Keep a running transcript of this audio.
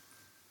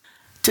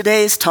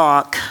Today's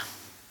talk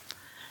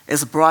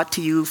is brought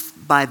to you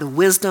by the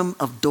wisdom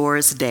of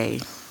Doris Day.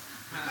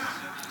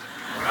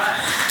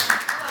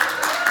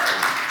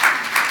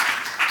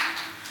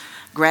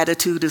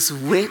 Gratitude is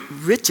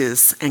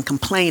riches and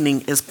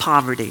complaining is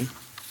poverty.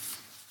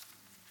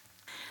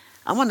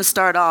 I want to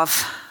start off,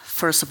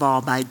 first of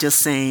all, by just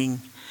saying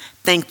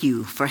thank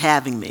you for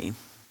having me.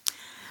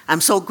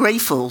 I'm so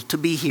grateful to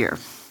be here.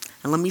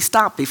 And let me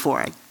stop before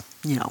I,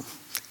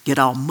 get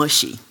all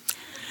mushy.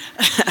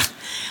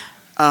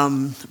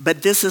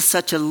 But this is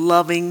such a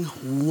loving,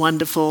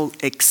 wonderful,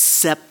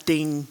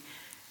 accepting,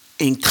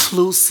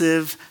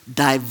 inclusive,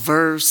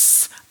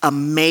 diverse,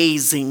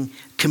 amazing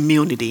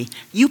community.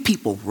 You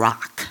people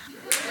rock.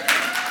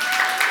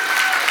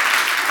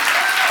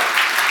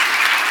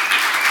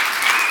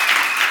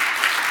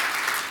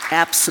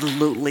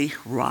 Absolutely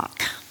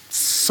rock.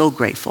 So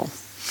grateful.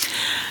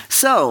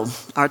 So,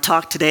 our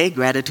talk today,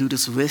 gratitude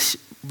is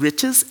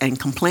riches and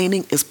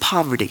complaining is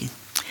poverty.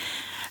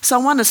 So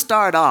I want to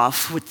start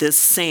off with this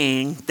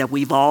saying that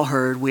we've all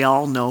heard, we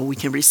all know, we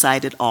can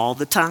recite it all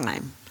the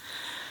time.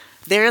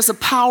 There is a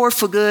power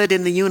for good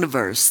in the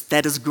universe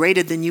that is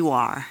greater than you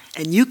are,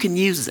 and you can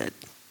use it.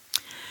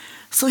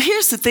 So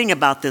here's the thing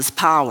about this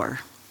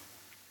power.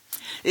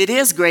 It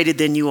is greater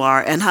than you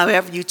are, and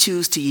however you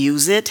choose to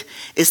use it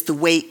is the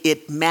way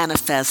it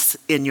manifests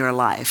in your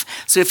life.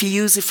 So if you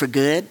use it for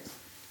good,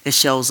 it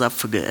shows up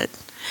for good.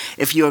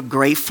 If you're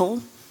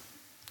grateful,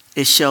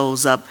 it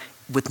shows up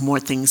with more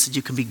things that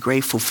you can be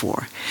grateful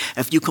for.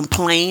 If you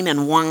complain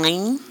and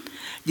whine,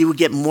 you will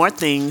get more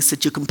things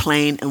that you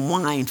complain and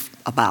whine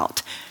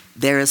about.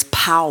 There is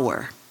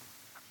power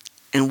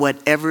in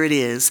whatever it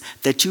is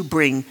that you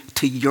bring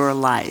to your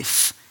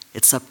life.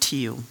 It's up to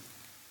you.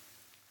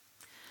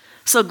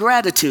 So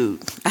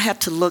gratitude, I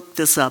had to look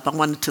this up. I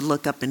wanted to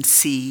look up and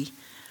see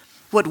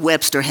what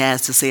Webster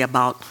has to say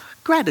about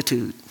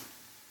gratitude.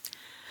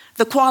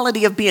 The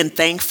quality of being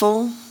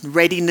thankful,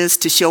 readiness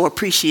to show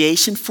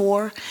appreciation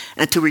for,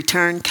 and to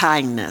return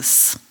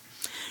kindness.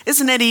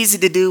 Isn't it easy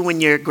to do when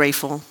you're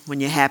grateful,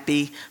 when you're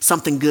happy,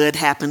 something good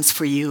happens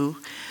for you?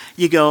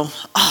 You go,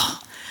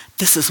 oh,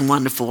 this is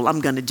wonderful. I'm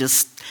going to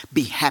just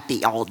be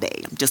happy all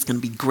day. I'm just going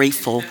to be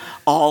grateful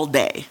all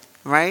day,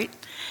 right?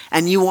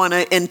 And you want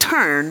to, in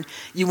turn,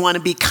 you want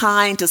to be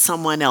kind to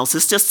someone else.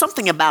 It's just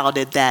something about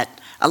it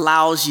that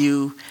allows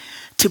you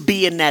to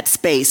be in that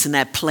space, in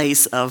that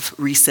place of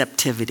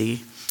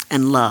receptivity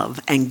and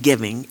love and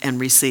giving and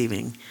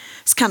receiving.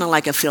 It's kind of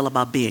like I feel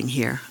about being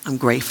here. I'm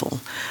grateful.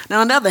 Now,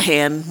 on the other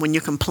hand, when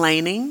you're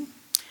complaining,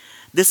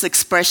 this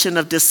expression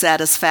of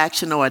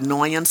dissatisfaction or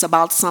annoyance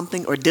about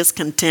something or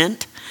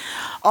discontent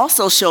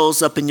also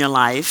shows up in your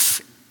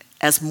life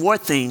as more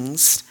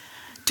things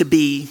to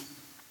be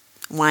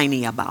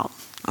whiny about.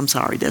 I'm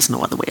sorry, there's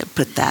no other way to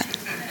put that.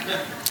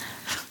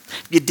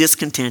 If you're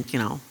discontent,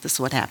 this is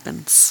what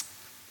happens.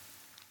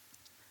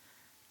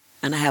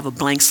 And I have a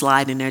blank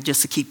slide in there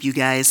just to keep you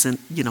guys,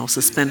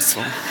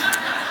 suspenseful.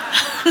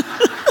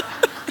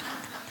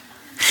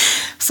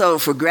 So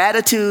for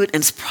gratitude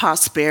and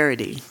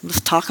prosperity,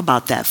 let's talk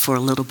about that for a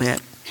little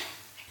bit.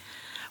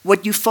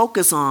 What you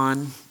focus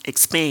on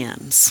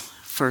expands,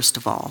 first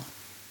of all.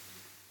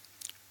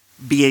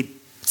 Be it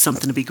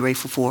something to be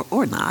grateful for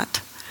or not.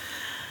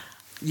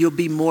 You'll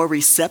be more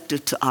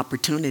receptive to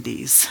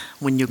opportunities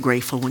when you're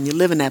grateful, when you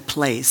live in that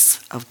place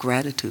of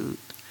gratitude.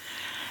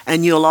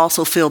 And you'll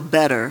also feel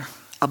better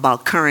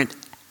about current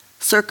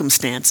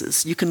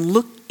circumstances. You can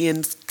look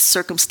in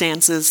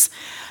circumstances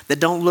that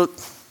don't look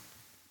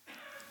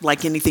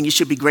like anything you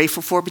should be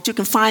grateful for, but you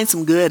can find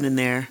some good in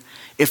there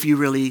if you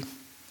really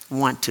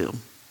want to.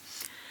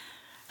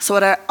 So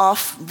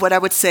what I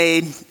would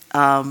say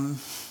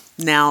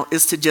now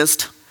is to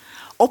just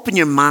open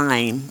your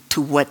mind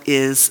to what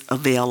is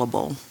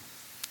available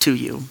to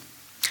you.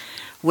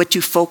 What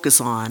you focus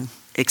on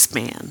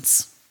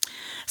expands.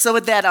 So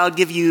with that, I'll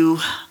give you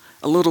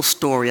a little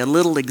story, a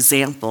little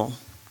example.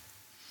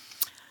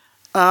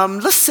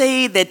 Let's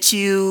say that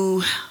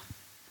you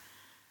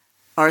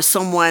are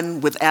someone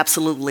with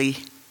absolutely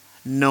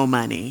no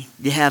money.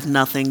 You have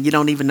nothing. You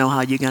don't even know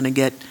how you're going to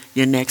get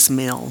your next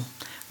meal.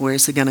 Where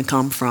is it going to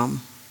come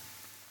from?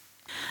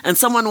 And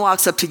someone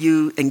walks up to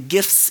you and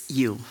gifts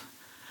you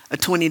a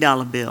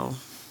 $20 bill.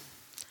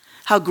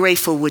 How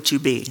grateful would you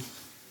be?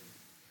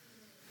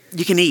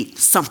 You can eat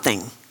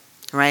something,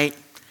 right?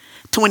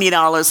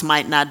 $20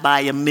 might not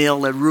buy a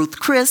meal at Ruth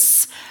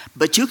Chris,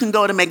 but you can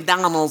go to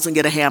McDonald's and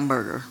get a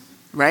hamburger,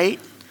 right?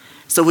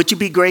 So would you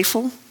be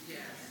grateful? Yes.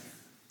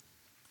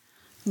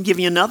 I'll give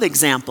you another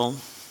example.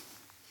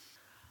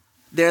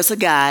 There's a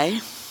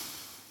guy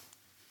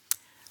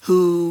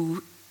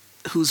whose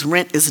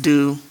rent is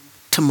due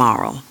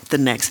tomorrow, the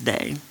next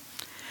day.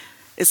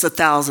 It's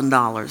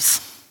 $1,000.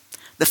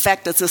 The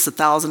fact that it's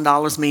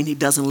 $1,000 means he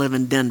doesn't live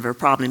in Denver,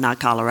 probably not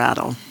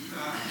Colorado.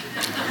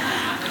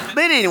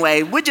 But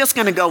anyway, we're just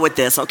going to go with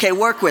this, okay?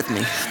 Work with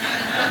me.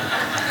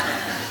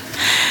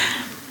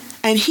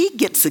 And he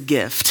gets a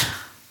gift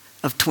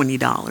of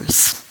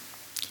 $20.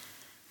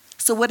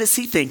 So what is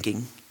he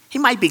thinking? He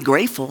might be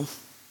grateful.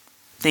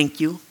 Thank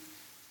you.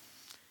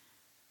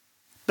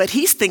 But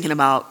he's thinking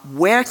about,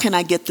 where can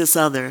I get this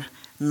other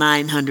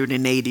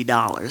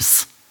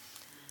 $980?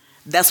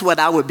 That's what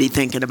I would be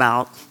thinking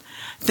about.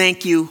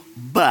 Thank you,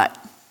 but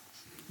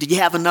do you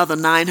have another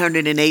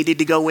 980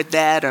 to go with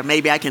that? Or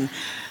maybe I can,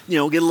 get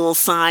a little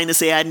sign to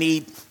say I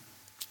need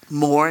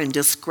more and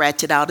just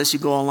scratch it out as you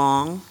go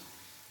along.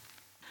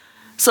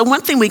 So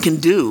one thing we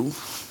can do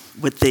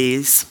with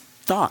these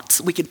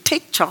thoughts, we can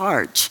take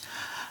charge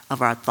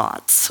of our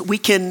thoughts. We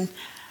can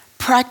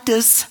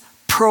practice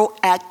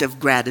proactive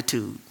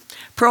gratitude.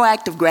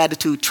 Proactive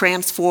gratitude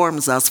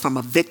transforms us from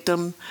a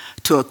victim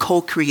to a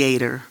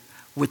co-creator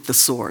with the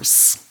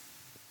source.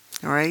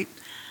 All right?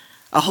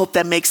 I hope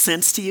that makes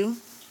sense to you.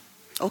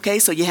 Okay,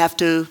 so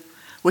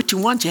what you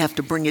want, you have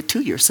to bring it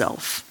to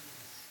yourself.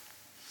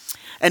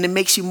 And it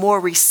makes you more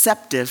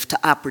receptive to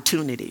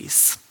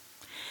opportunities.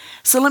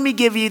 So let me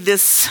give you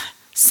this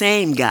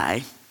same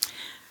guy.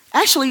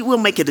 Actually, we'll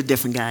make it a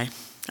different guy,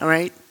 all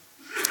right?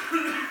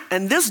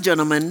 And this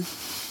gentleman,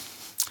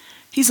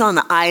 he's on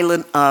the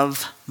island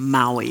of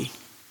Maui.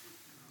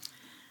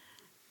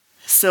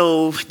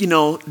 So,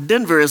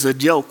 Denver is a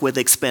joke with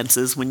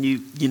expenses when you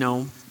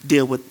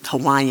deal with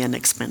Hawaiian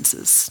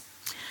expenses.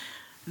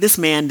 This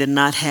man did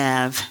not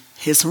have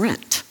his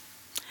rent,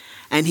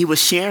 and he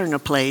was sharing a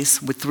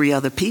place with 3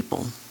 other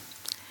people.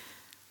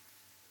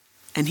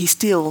 And he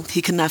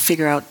could not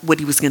figure out what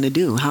he was going to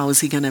do. How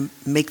is he going to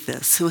make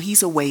this? So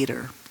he's a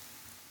waiter.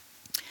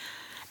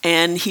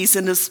 And he's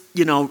in this,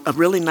 a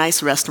really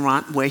nice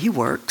restaurant where he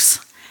works.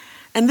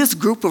 And this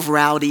group of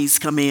rowdies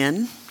come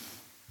in.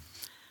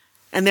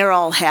 And they're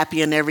all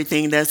happy and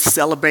everything. They're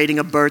celebrating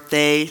a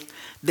birthday.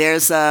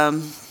 There's a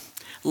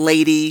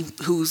lady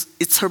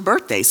it's her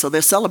birthday, so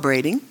they're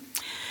celebrating.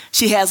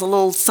 She has a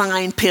little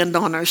sign pinned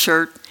on her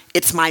shirt,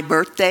 "It's my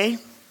birthday,"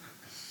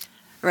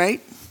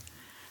 right?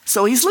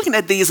 So he's looking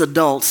at these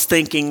adults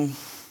thinking,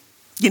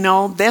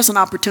 there's an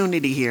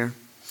opportunity here.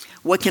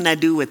 What can I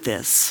do with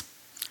this?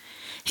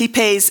 He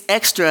pays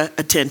extra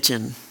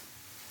attention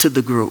to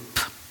the group.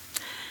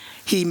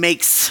 He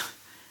makes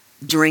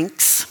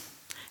drinks,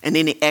 and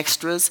any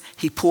extras,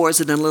 he pours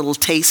it in little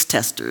taste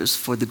testers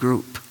for the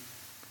group.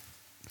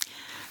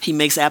 He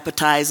makes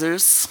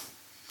appetizers,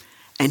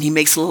 and he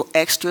makes little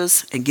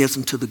extras and gives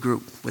them to the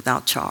group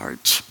without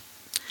charge.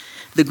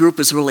 The group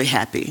is really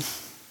happy,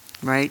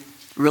 right?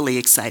 Really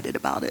excited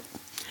about it.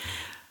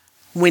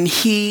 When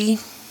the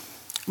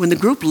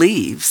group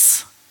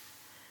leaves,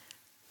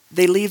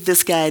 they leave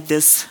this guy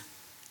this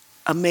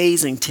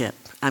amazing tip.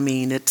 I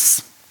mean,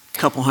 it's a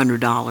couple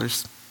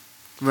 $100,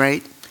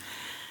 right?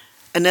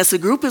 And as the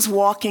group is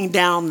walking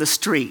down the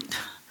street,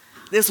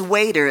 this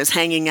waiter is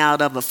hanging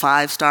out of a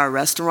 5-star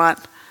restaurant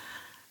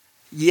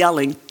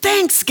yelling,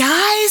 "Thanks,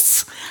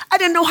 guys! I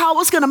didn't know how I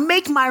was going to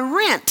make my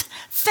rent.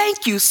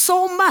 Thank you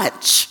so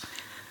much."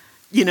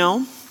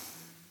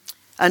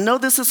 I know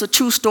this is a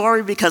true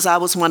story because I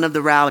was one of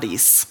the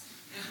rowdies.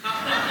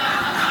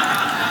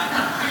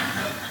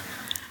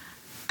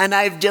 And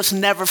I've just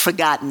never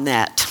forgotten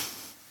that.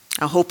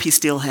 I hope he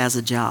still has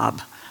a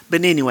job.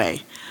 But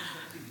anyway,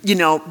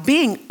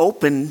 being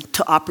open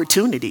to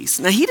opportunities.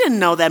 Now, he didn't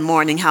know that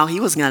morning how he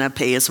was going to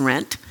pay his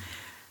rent,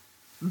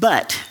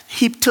 but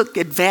he took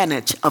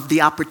advantage of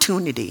the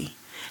opportunity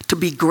to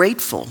be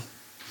grateful.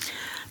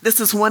 This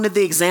is one of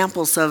the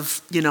examples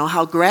of,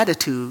 how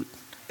gratitude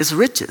is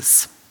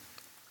riches.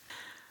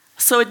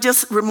 So it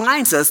just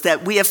reminds us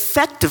that we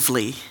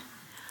effectively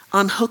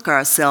unhook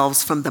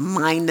ourselves from the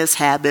mindless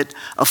habit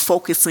of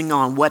focusing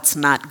on what's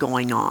not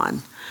going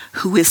on,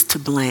 who is to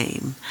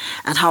blame,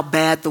 and how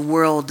bad the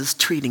world is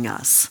treating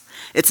us.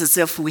 It's as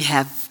if we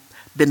have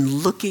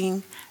been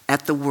looking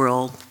at the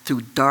world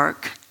through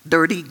dark,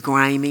 dirty,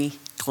 grimy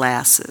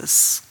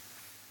glasses.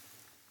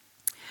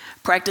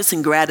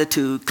 Practicing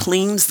gratitude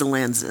cleans the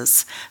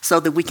lenses so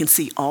that we can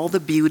see all the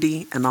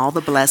beauty and all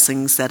the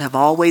blessings that have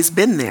always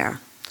been there.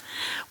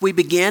 We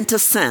begin to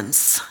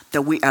sense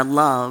that we are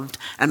loved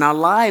and our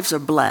lives are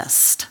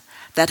blessed.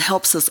 That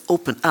helps us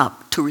open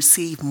up to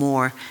receive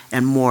more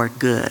and more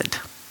good.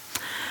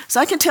 So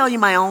I can tell you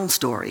my own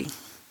story,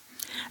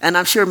 and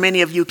I'm sure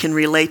many of you can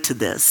relate to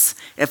this.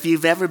 If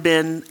you've ever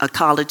been a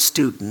college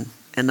student,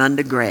 an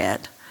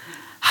undergrad,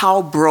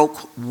 how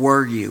broke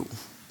were you?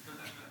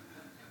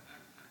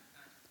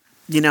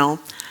 Due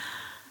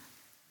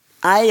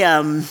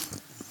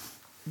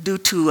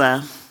to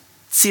a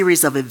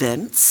series of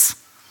events,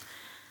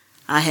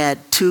 I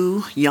had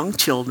 2 young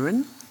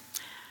children,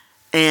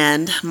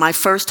 and my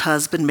first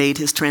husband made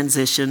his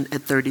transition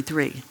at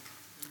 33.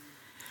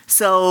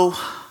 So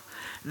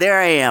there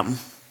I am,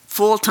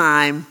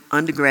 full-time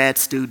undergrad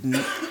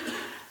student.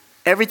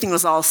 Everything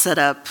was all set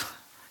up.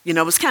 It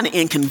was kind of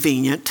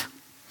inconvenient.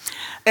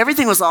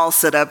 Everything was all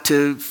set up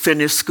to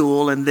finish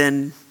school and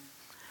then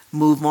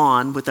move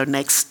on with our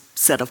next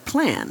set of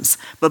plans.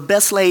 But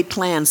best laid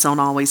plans don't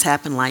always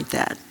happen like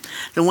that.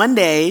 Then one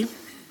day,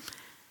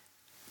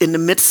 in the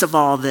midst of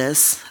all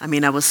this,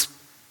 I was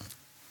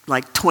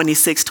like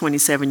 26,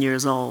 27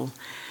 years old,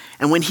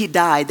 And when he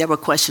died, there were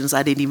questions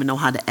I didn't even know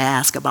how to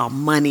ask about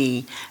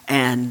money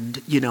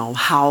and,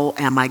 how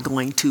am I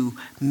going to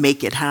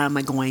make it? How am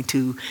I going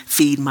to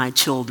feed my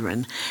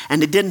children?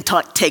 And it didn't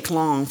take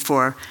long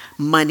for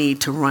money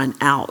to run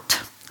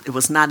out. It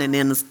was not an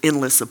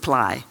endless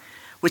supply,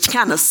 which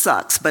kind of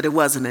sucks, but it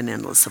wasn't an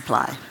endless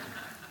supply.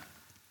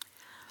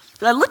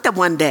 But I looked up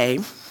one day,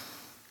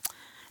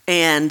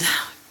 and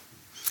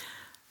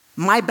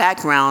my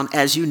background,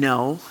 as you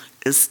know,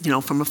 is,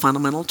 from a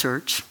fundamental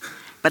church,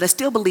 but I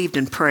still believed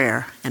in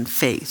prayer and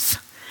faith.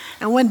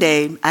 And one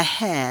day, I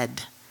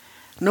had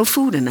no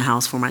food in the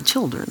house for my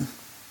children.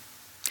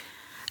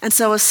 And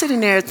so I was sitting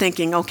there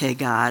thinking, okay,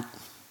 God,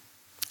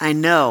 I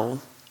know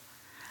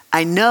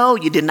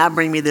you did not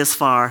bring me this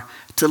far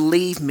to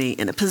leave me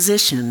in a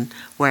position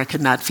where I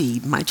could not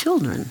feed my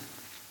children.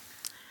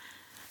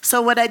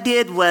 So what I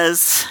did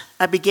was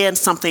I began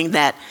something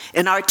that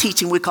in our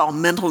teaching we call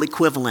mental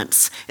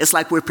equivalence. It's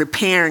like we're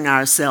preparing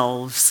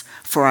ourselves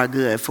for our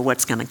good, for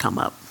what's going to come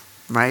up,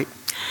 right?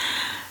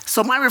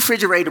 So my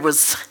refrigerator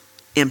was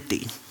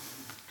empty.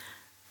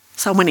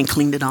 So I went and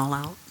cleaned it all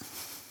out.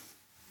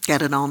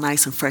 Got it all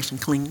nice and fresh and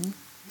clean.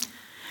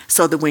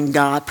 So that when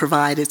God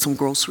provided some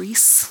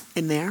groceries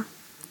in there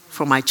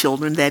for my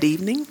children that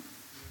evening,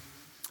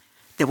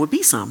 there would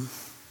be some.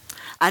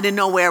 I didn't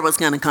know where it was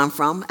going to come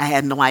from. I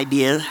had no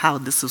idea how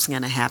this was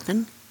going to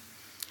happen.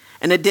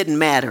 And it didn't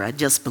matter. I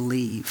just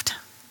believed.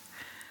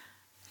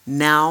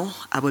 Now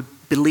I would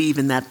believe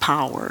in that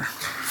power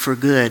for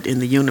good in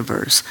the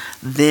universe.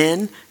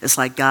 Then it's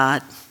like,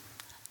 God,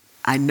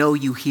 I know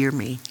you hear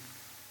me,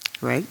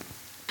 right?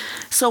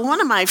 So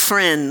one of my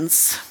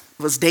friends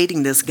was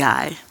dating this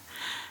guy,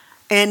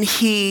 and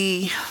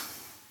he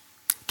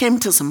came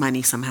to some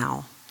money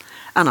somehow.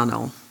 I don't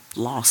know.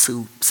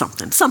 Lawsuit,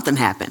 something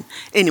happened.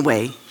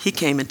 Anyway, he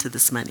came into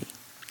this money.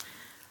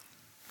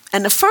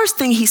 And the first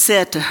thing he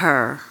said to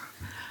her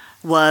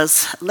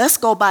was, let's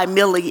go buy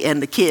Millie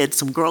and the kids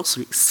some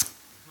groceries.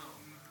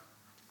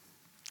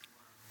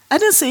 I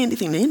didn't say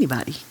anything to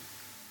anybody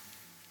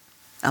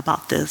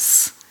about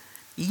this.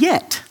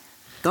 Yet,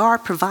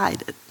 God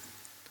provided.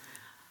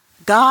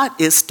 God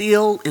is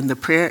still in the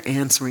prayer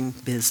answering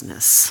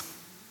business.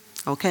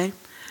 Okay?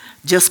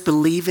 Just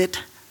believe it,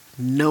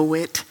 know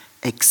it,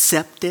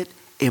 accept it,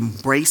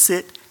 embrace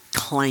it,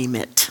 claim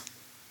it.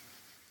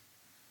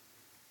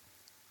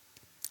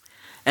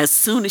 As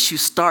soon as you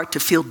start to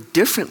feel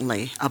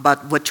differently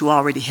about what you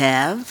already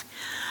have,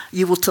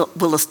 you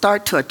will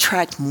start to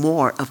attract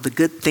more of the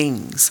good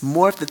things,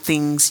 more of the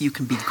things you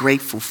can be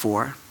grateful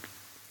for.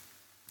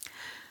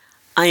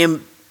 I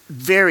am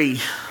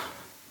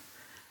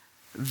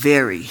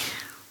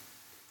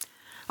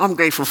I'm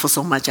grateful for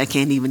so much I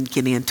can't even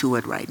get into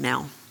it right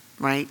now,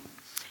 right?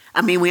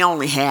 I mean, we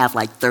only have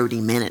like 30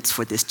 minutes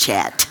for this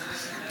chat.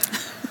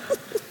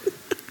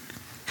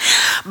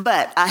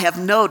 But I have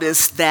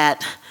noticed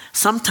that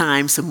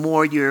sometimes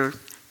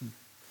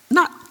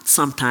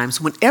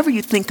whenever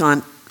you think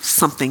on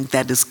something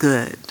that is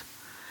good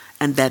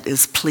and that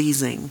is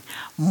pleasing,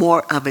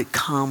 more of it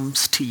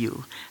comes to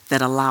you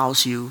that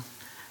allows you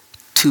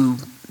to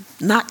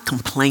not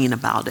complain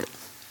about it.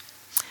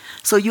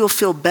 So you'll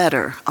feel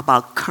better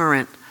about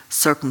current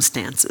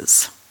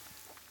circumstances.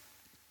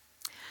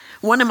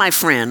 One of my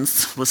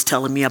friends was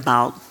telling me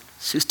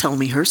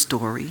her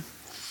story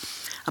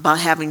about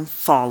having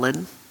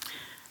fallen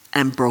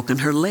and broken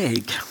her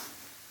leg.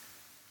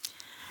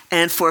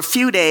 And for a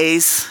few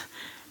days,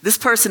 this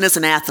person is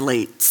an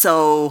athlete,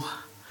 so,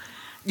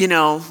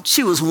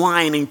 she was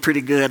whining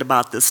pretty good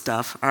about this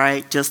stuff, all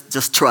right?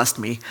 Just trust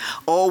me.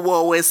 Oh,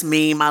 woe is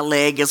me, my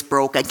leg is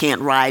broke, I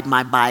can't ride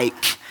my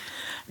bike.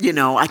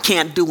 I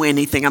can't do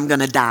anything, I'm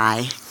gonna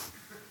die.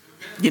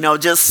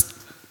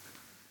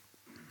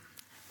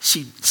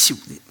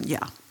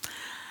 Yeah.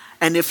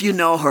 And if you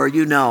know her,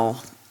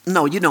 no,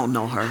 you don't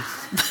know her.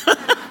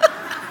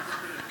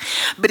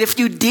 But if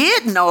you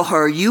did know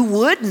her, you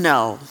would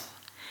know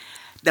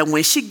that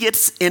when she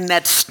gets in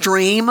that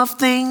stream of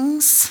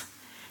things,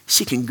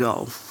 she can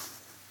go.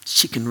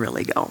 She can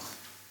really go.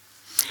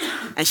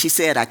 And she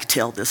said I could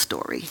tell this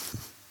story.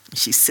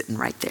 She's sitting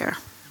right there.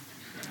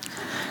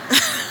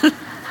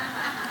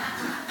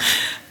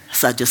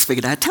 So I just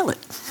figured I'd tell it.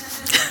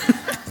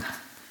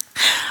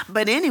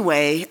 But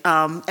anyway,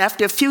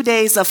 after a few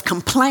days of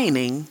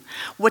complaining,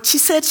 what she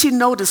said she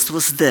noticed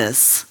was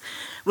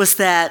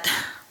that,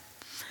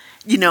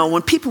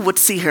 when people would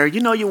see her,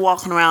 you're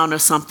walking around or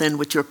something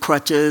with your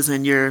crutches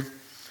and your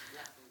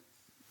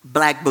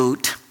black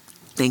boot.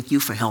 Thank you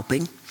for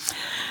helping.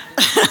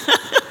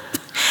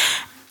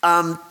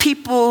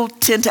 People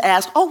tend to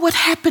ask, oh, what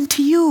happened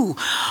to you?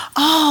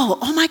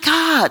 Oh my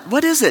God,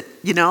 what is it,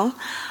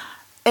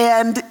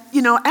 And,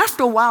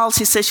 after a while,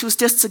 she said she was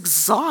just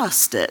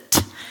exhausted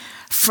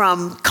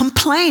from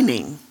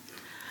complaining.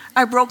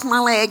 I broke my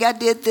leg, I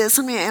did this,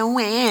 and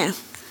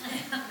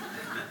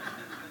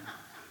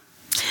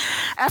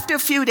After a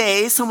few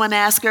days, someone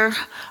asked her,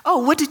 oh,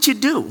 what did you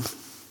do?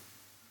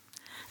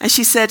 And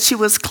she said she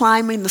was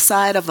climbing the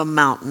side of a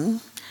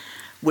mountain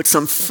with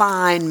some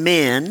fine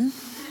men,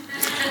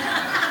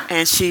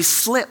 and she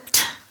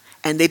slipped,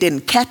 and they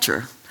didn't catch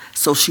her,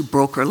 so she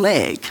broke her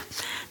leg.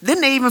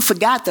 Then they even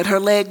forgot that her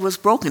leg was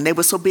broken. They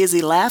were so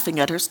busy laughing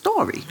at her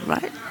story,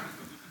 right?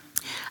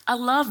 I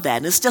love that.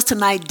 And it's just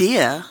an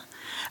idea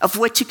of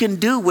what you can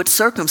do with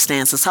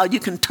circumstances, how you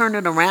can turn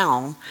it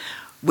around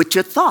with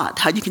your thought,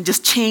 how you can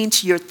just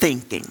change your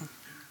thinking.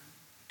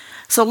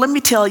 So let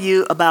me tell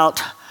you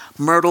about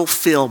Myrtle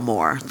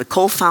Fillmore, the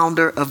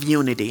co-founder of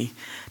Unity.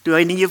 Do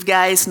any of you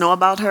guys know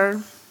about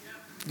her?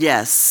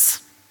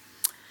 Yes.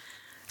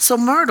 So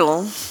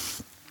Myrtle,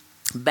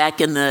 back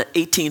in the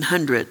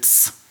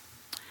 1800s,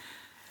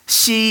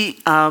 she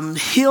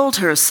healed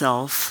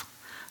herself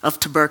of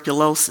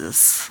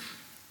tuberculosis.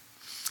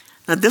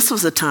 Now, this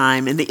was a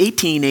time in the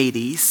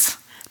 1880s,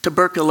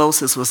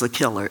 tuberculosis was a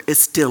killer. It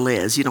still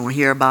is. You don't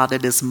hear about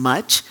it as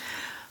much,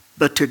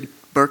 but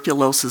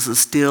tuberculosis is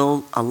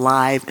still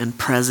alive and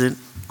present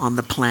on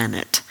the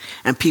planet,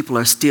 and people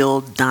are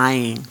still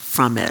dying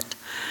from it.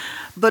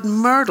 But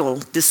Myrtle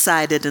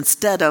decided,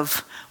 instead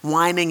of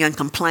whining and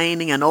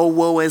complaining and, oh,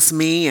 woe is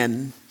me,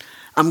 and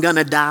I'm going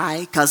to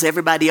die because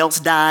everybody else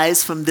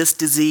dies from this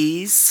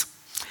disease,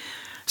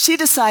 she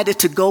decided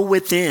to go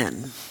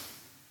within.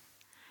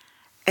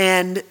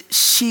 And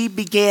she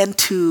began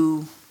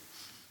to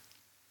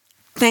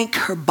thank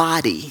her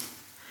body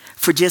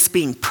for just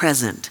being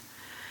present.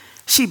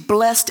 She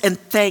blessed and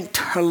thanked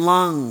her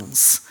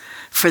lungs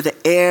for the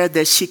air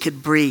that she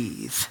could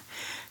breathe.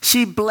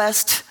 She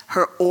blessed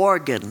her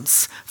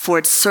organs for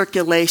its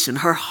circulation,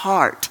 her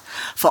heart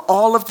for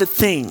all of the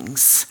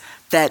things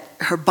that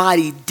her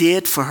body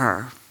did for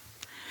her.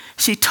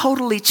 She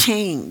totally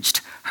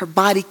changed her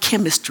body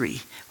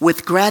chemistry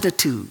with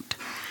gratitude,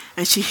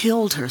 and she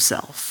healed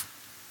herself.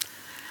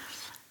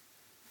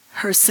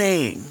 Her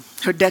saying,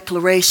 her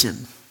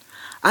declaration,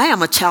 I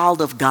am a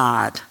child of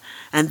God,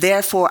 and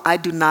therefore I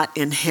do not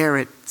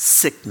inherit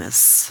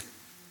sickness.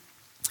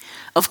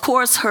 Of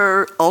course,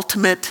 her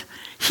ultimate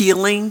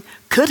healing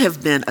could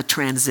have been a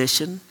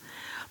transition,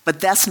 but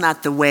that's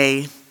not the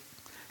way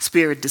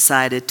Spirit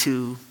decided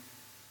to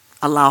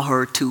allow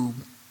her to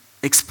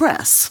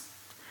express.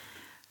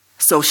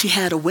 So she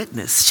had a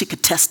witness. She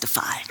could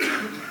testify,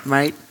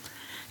 right?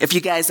 If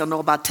you guys don't know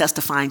about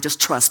testifying,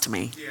 just trust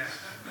me.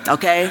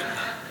 Okay?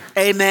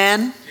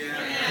 Amen?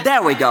 Yeah.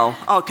 There we go.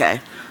 Okay.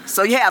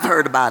 So you have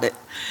heard about it.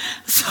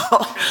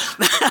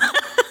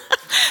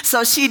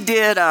 So she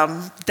did,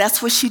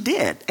 that's what she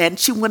did. And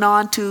she went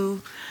on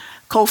to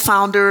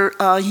co-founder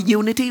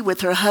Unity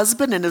with her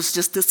husband, and it was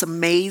just this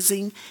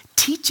amazing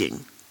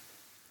teaching.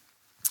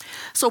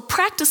 So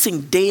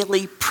practicing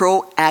daily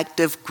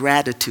proactive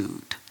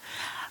gratitude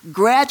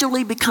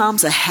gradually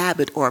becomes a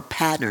habit or a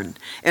pattern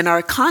in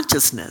our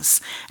consciousness,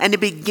 and it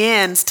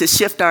begins to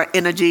shift our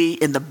energy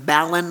in the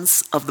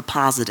balance of the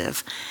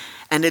positive.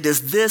 And it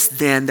is this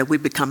then that we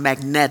become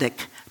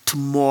magnetic to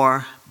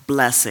more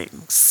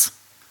blessings.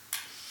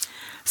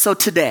 So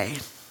today,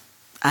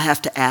 I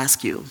have to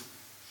ask you,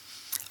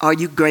 are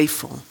you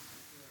grateful?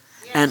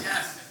 And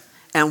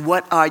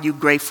what are you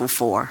grateful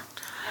for?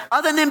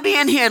 Other than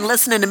being here and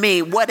listening to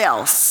me, what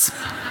else?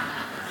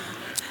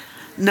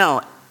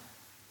 No.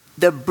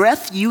 The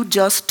breath you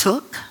just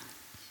took,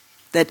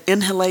 that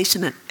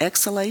inhalation and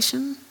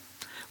exhalation,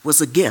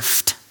 was a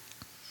gift.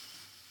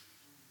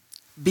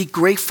 Be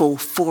grateful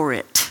for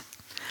it.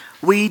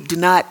 We do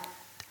not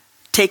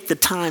take the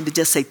time to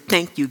just say,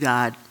 thank you,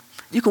 God.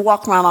 You can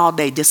walk around all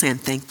day just saying,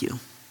 thank you.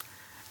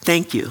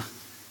 Thank you.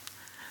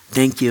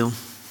 Thank you.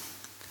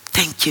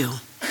 Thank you.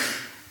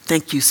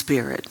 Thank you,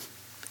 Spirit.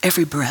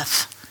 Every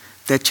breath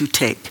that you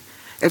take,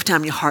 every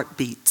time your heart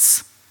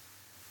beats,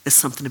 is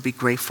something to be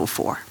grateful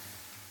for.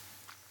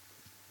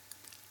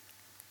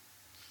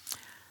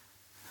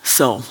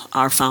 So,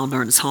 our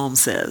founder Ernest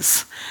Holmes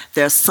says,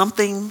 there's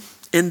something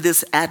in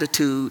this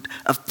attitude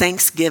of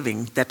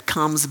thanksgiving that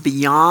comes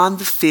beyond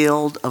the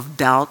field of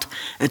doubt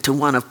into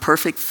one of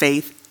perfect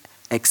faith,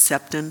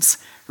 acceptance,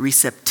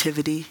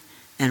 receptivity,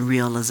 and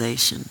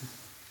realization.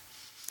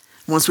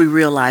 Once we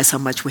realize how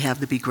much we have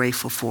to be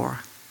grateful for,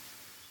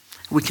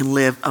 we can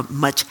live a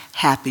much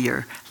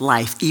happier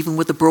life. Even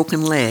with a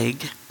broken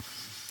leg,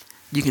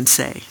 you can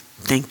say,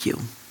 thank you.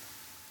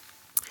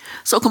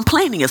 So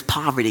complaining is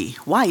poverty.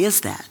 Why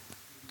is that?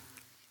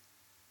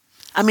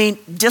 I mean,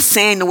 just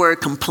saying the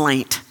word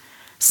complaint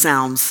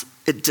sounds,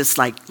 it just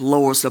like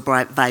lowers the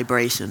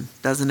vibration,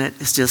 doesn't it?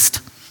 It's just,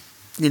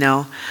 you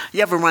know,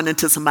 you ever run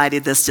into somebody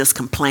that's just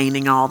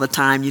complaining all the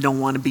time? You don't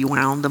want to be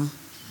around them?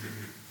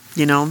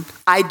 You know,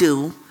 I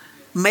do.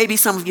 Maybe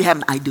some of you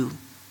haven't, I do.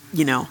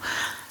 You know,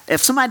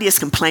 if somebody is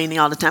complaining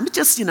all the time, it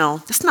just, you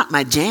know, it's not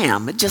my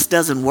jam. It just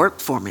doesn't work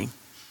for me.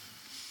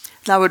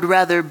 I would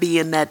rather be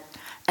in that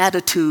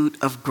attitude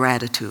of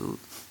gratitude.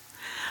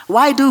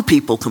 Why do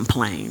people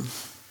complain?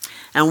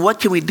 And what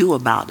can we do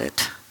about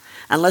it?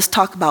 And let's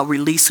talk about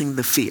releasing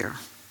the fear.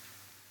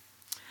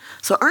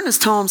 So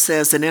Ernest Holmes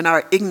says that in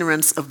our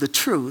ignorance of the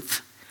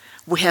truth,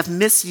 we have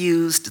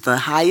misused the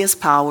highest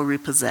power we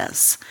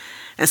possess.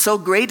 And so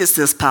great is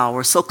this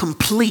power, so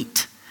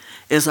complete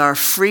is our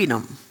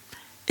freedom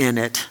in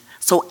it.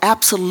 so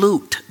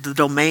absolute the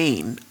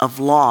domain of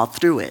law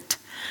through it,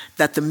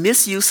 that the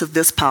misuse of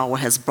this power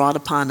has brought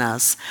upon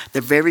us the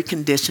very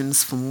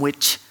conditions from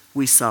which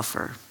we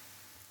suffer.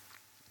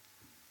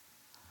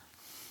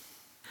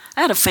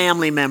 I had a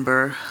family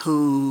member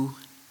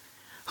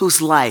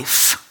whose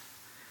life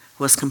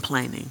was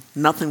complaining.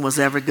 Nothing was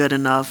ever good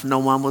enough. No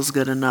one was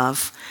good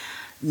enough.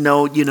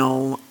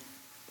 No,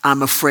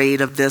 I'm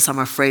afraid of this. I'm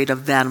afraid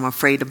of that. I'm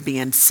afraid of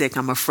being sick.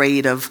 I'm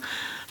afraid of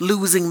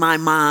losing my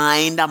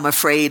mind. I'm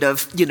afraid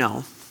of,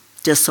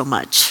 just so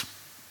much.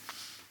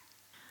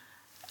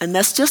 And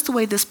that's just the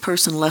way this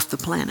person left the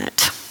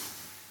planet.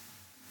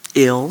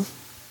 Ill,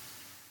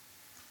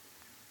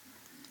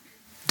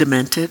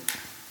 demented.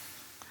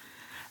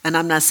 And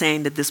I'm not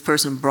saying that this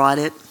person brought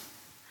it,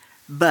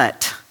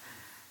 but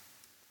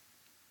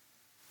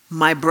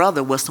my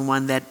brother was the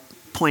one that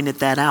pointed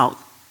that out.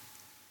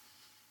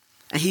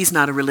 And he's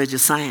not a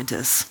religious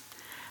scientist.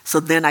 So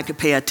then I could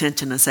pay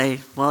attention and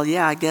say, well,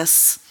 yeah, I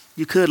guess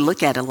you could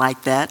look at it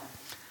like that.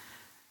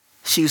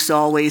 She used to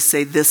always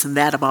say this and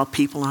that about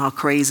people and how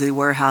crazy they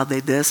were, how they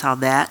this, how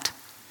that.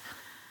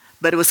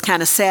 But it was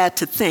kind of sad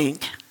to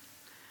think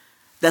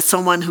that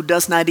someone who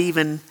does not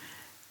even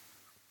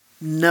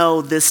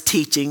know this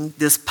teaching,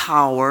 this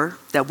power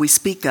that we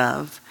speak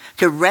of,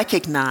 could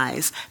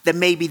recognize that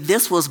maybe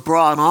this was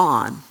brought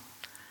on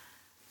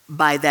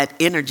by that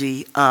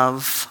energy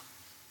of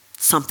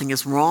something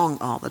is wrong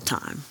all the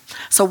time.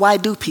 So why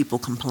do people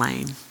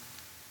complain?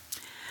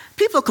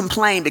 People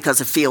complain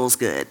because it feels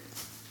good.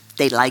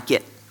 They like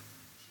it.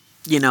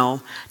 You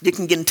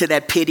can get into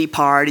that pity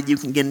party, you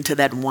can get into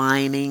that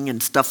whining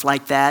and stuff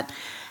like that,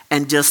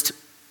 and just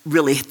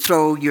really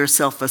throw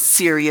yourself a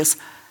serious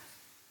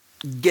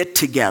get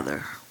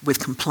together with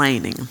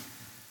complaining.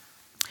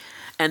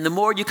 And the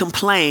more you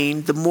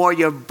complain, the more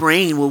your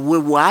brain will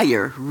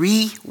rewire,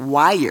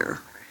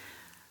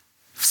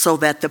 so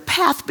that the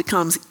path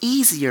becomes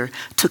easier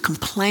to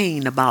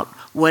complain about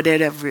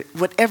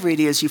whatever it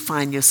is you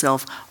find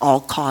yourself all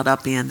caught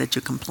up in that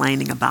you're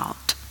complaining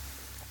about.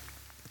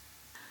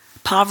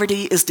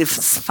 Poverty is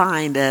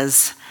defined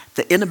as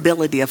the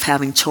inability of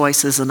having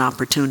choices and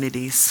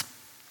opportunities.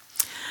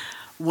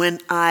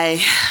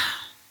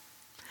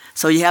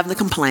 So you have the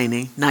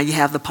complaining, now you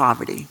have the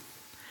poverty.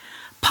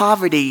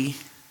 Poverty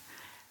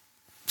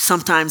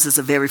sometimes is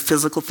a very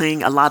physical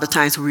thing, a lot of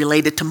times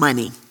related to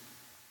money,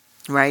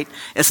 right?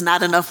 It's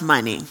not enough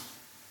money.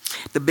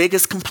 The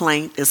biggest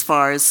complaint as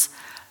far as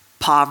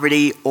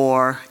poverty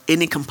or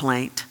any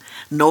complaint,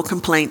 no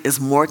complaint is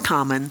more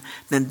common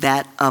than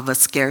that of a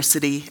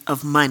scarcity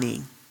of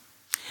money.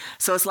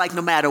 So it's like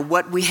no matter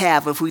what we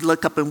have, if we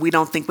look up and we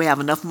don't think we have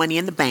enough money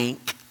in the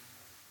bank,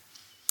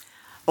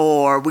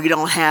 or we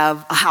don't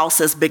have a house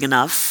that's big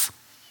enough,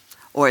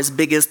 or as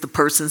big as the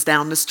person's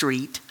down the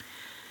street,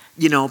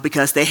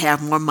 because they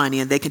have more money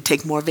and they can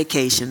take more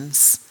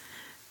vacations,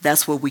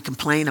 that's what we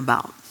complain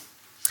about.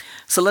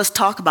 So let's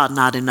talk about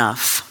not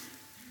enough.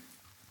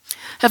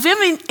 Have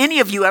any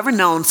of you ever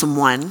known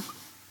someone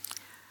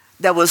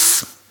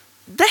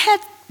they had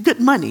good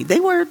money? They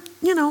were,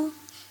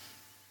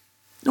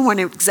 they weren't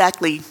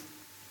exactly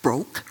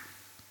broke,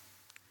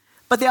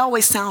 but they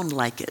always sound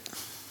like it.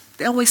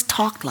 They always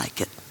talk like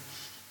it.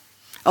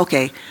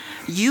 Okay,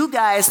 you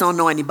guys don't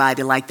know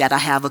anybody like that. I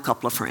have a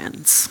couple of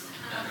friends.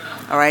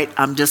 All right,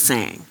 I'm just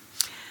saying.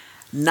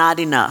 Not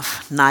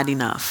enough, not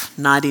enough,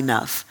 not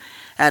enough.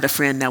 I had a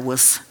friend that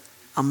was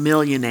a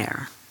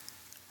millionaire,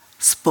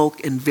 spoke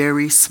in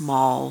very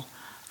small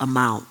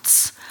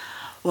amounts.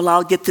 Well,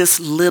 I'll get this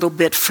little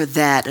bit for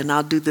that, and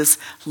I'll do this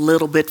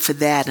little bit for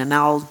that, and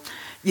I'll,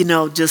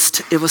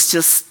 it was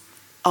just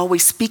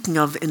always speaking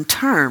of in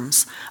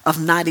terms of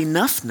not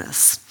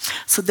enoughness.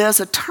 So there's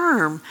a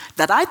term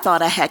that I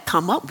thought I had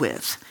come up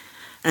with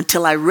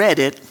until I read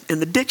it in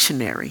the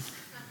dictionary.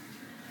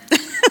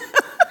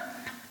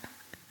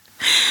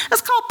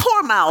 It's called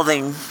poor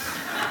mouthing.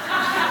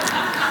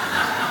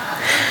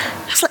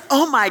 It's like,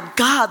 oh my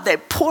God, they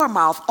poor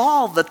mouth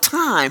all the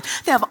time.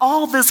 They have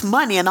all this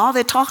money and all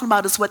they're talking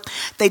about is what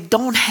they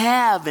don't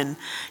have, and,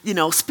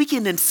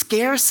 speaking in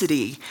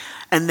scarcity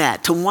and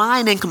that, to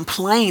whine and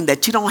complain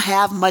that you don't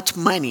have much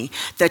money,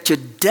 that you're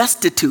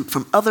destitute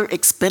from other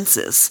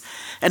expenses,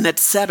 and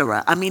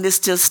etc. I mean, it's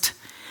just,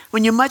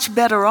 when you're much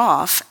better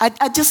off,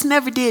 I just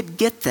never did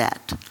get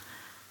that.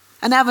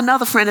 And I have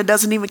another friend that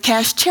doesn't even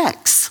cash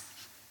checks.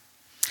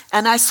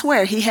 And I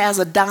swear he has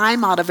a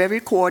dime out of every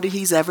quarter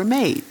he's ever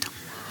made.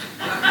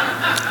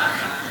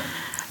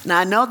 Now,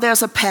 I know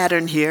there's a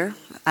pattern here.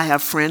 I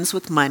have friends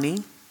with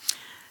money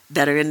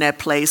that are in that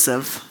place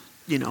of,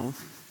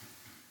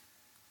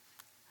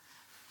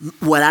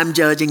 what I'm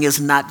judging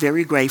is not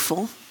very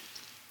grateful.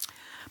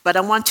 But I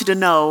want you to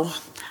know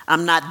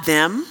I'm not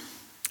them.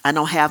 I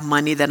don't have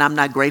money that I'm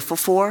not grateful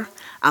for.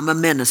 I'm a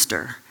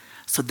minister,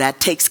 so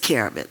that takes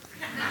care of it.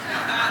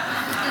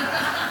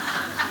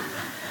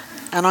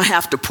 I don't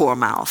have to pour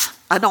mouth.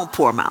 I don't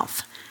pour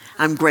mouth.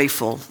 I'm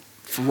grateful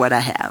for what I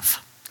have.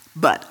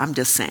 But I'm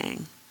just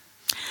saying.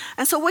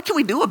 And so what can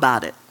we do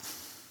about it?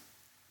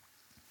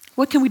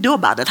 What can we do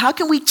about it? How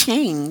can we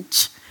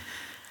change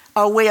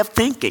our way of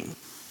thinking.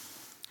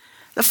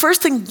 The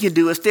first thing you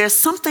do, if there's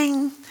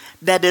something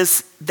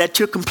that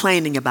you're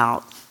complaining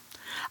about,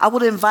 I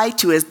would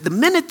invite you is the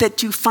minute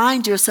that you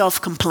find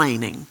yourself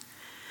complaining,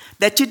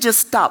 that you just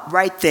stop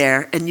right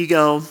there and you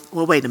go,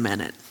 well, wait a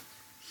minute.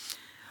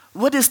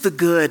 What is the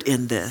good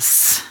in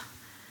this?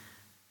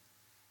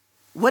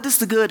 What is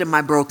the good in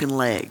my broken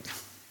leg?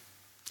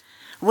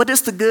 What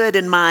is the good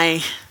in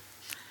my,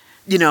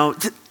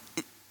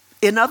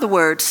 in other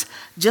words,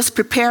 just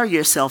prepare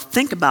yourself.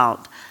 Think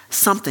about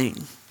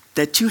something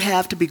that you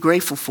have to be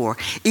grateful for,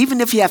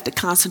 even if you have to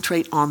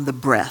concentrate on the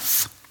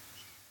breath,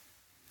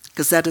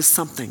 because that is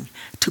something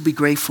to be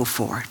grateful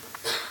for.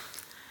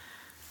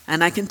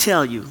 And I can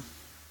tell you,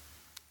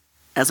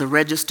 as a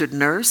registered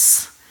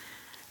nurse,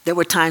 there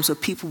were times where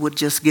people would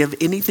just give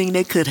anything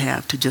they could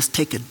have to just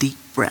take a deep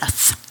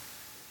breath.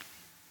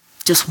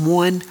 Just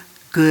one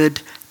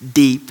good,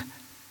 deep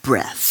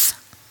breath.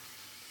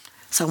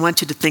 So I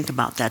want you to think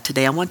about that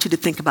today. I want you to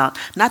think about,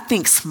 not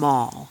think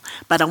small,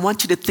 but I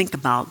want you to think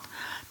about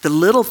the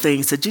little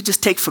things that you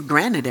just take for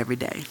granted every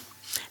day.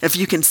 If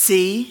you can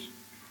see,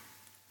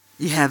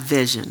 you have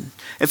vision.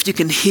 If you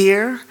can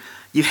hear,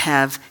 you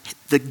have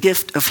the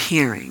gift of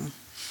hearing.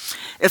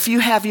 If you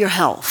have your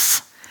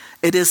health,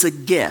 it is a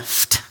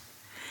gift.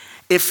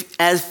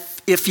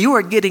 If you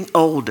are getting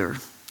older,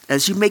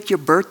 as you make your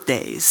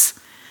birthdays,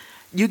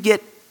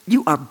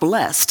 you are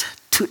blessed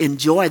to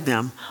enjoy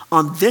them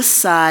on this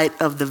side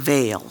of the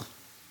veil.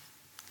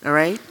 All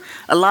right?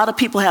 A lot of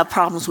people have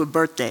problems with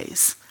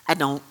birthdays. I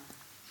don't.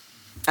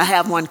 I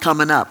have one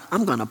coming up.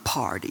 I'm going to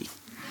party.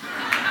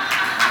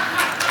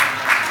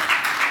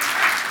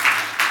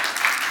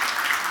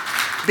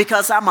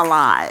 Because I'm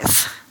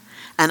alive.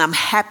 And I'm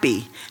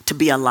happy to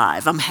be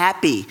alive. I'm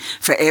happy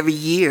for every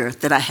year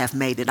that I have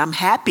made it. I'm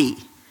happy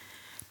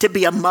to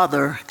be a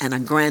mother and a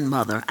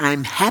grandmother.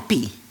 I'm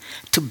happy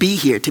to be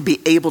here, to be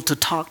able to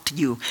talk to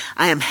you.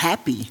 I am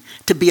happy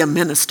to be a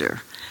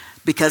minister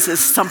because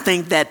it's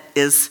something that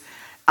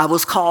I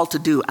was called to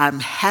do. I'm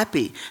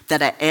happy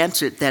that I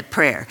answered that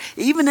prayer.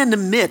 Even in the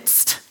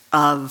midst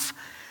of,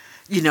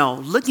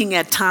 looking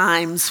at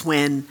times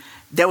when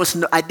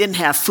I didn't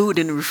have food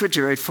in the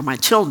refrigerator for my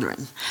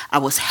children, I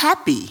was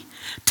happy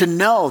to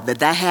know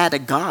that I had a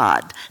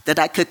God that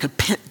I could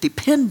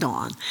depend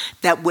on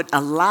that would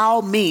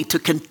allow me to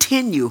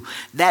continue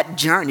that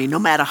journey no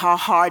matter how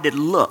hard it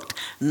looked,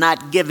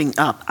 not giving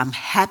up. I'm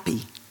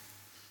happy.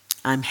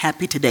 I'm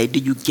happy today. Do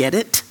you get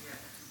it?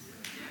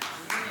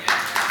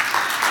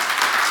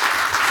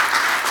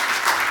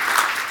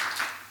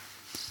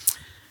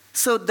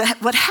 So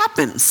what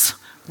happens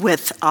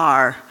with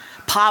our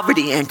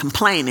poverty and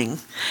complaining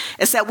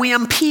is that we're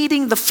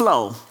impeding the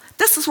flow.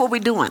 This is what we're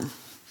doing.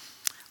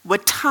 We're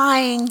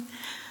tying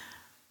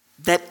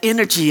that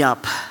energy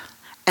up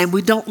and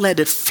we don't let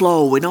it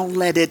flow. We don't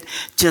let it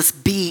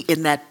just be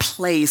in that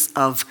place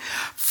of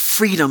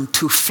freedom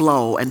to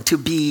flow and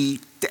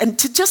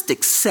to just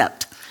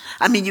accept.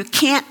 I mean, you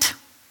can't.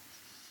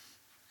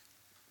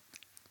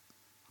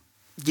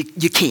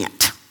 You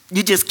can't.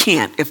 You just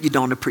can't if you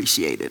don't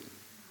appreciate it,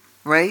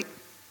 right?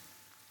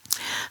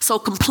 So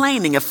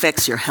complaining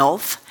affects your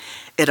health.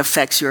 It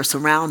affects your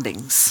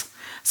surroundings.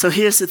 So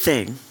here's the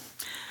thing.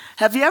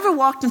 Have you ever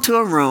walked into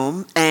a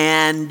room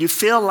and you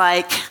feel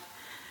like,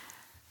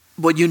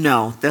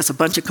 there's a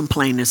bunch of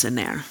complainers in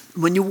there.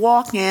 When you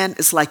walk in,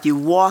 it's like you're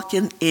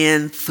walking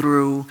in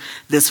through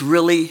this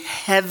really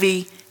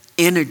heavy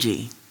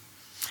energy.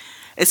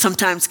 It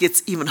sometimes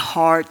gets even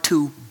hard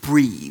to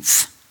breathe.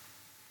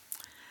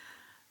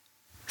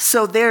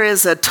 So there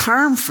is a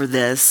term for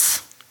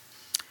this,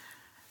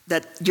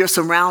 that your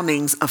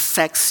surroundings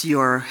affects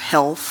your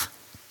health.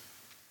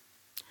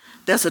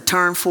 There's a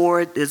term for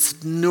it.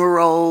 It's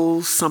neuro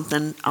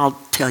something. I'll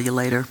tell you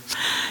later.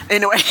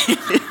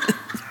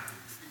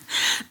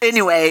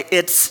 Anyway,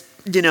 it's,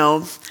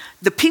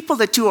 the people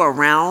that you are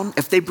around,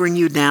 if they bring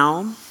you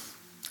down,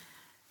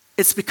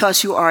 it's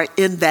because you are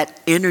in that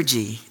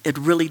energy. It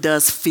really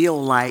does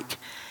feel like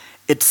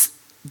it's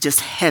just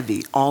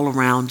heavy all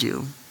around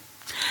you.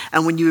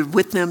 And when you're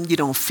with them, you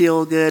don't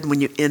feel good.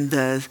 When you're in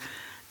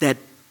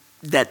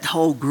that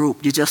whole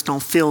group, you just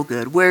don't feel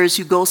good. Whereas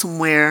you go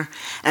somewhere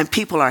and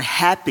people are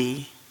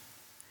happy,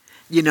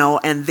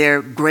 and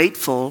they're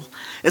grateful,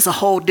 it's a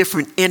whole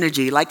different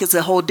energy. Like it's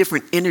a whole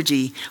different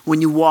energy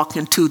when you walk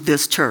into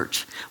this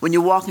church, when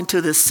you walk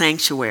into this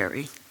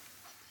sanctuary.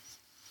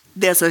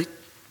 There's an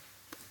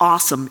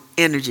awesome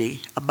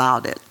energy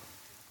about it.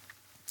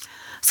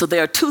 So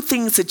there are two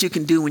things that you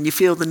can do when you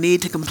feel the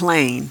need to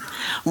complain.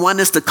 One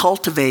is to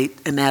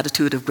cultivate an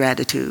attitude of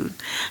gratitude.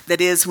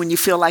 That is, when you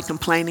feel like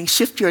complaining,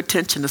 shift your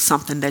attention to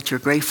something that you're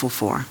grateful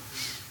for.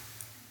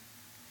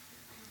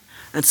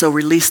 And so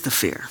release the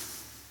fear.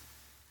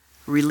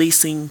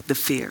 Releasing the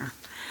fear.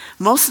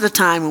 Most of the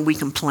time when we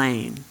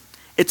complain,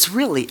 it's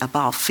really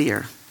about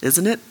fear,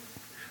 isn't it?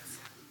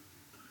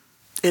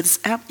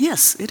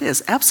 Yes, it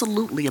is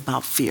absolutely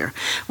about fear.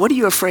 What are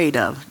you afraid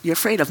of? You're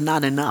afraid of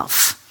not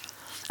enough.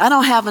 I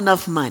don't have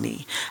enough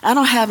money. I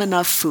don't have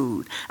enough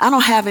food. I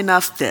don't have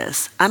enough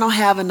this. I don't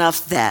have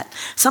enough that.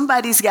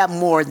 Somebody's got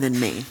more than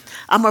me.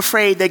 I'm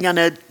afraid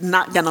they're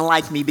not gonna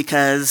like me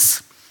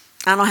because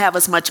I don't have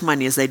as much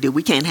money as they do.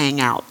 We can't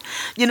hang out.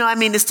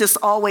 It's just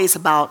always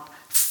about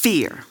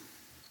fear.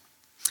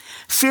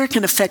 Fear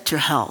can affect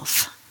your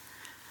health.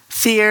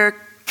 Fear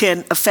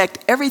can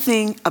affect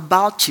everything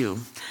about you.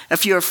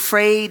 If you're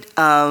afraid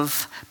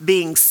of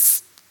being,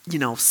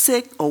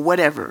 sick or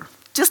whatever,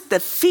 just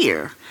the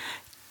fear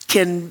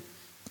can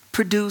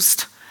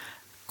produce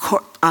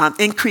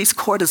increased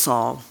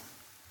cortisol,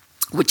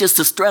 which is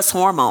the stress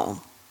hormone.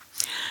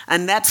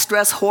 And that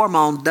stress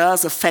hormone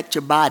does affect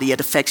your body. It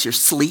affects your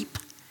sleep.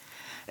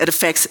 It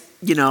affects,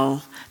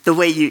 the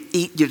way you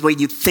eat, the way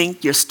you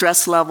think. Your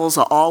stress levels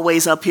are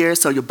always up here,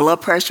 so your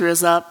blood pressure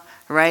is up,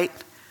 right?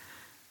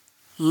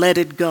 Let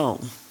it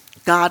go.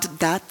 God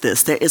got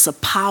this. There is a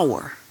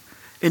power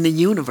in the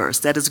universe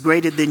that is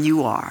greater than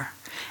you are,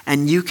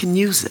 and you can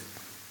use it.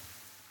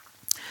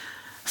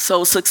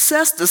 So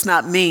success does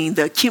not mean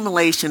the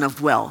accumulation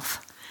of wealth,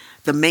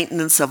 the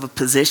maintenance of a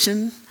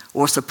position,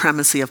 or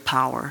supremacy of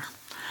power.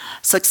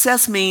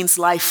 Success means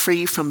life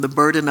free from the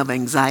burden of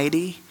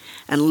anxiety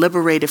and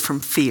liberated from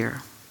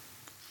fear.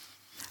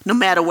 No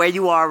matter where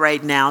you are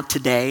right now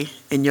today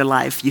in your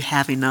life, you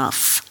have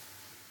enough.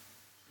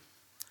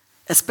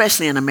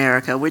 Especially in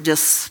America, we're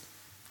just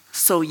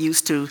so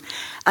used to,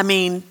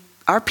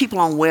 our people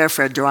on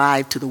welfare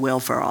drive to the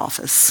welfare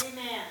office.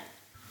 Amen.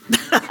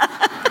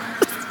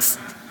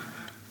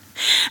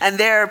 And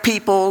there are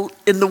people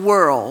in the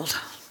world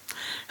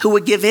who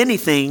would give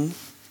anything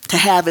to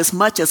have as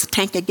much as a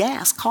tank of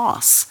gas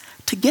costs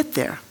to get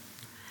there.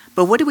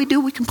 But what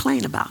do? We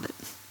complain about it.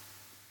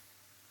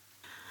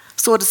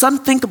 So it is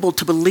unthinkable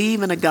to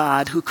believe in a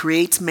God who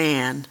creates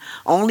man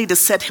only to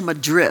set him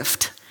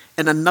adrift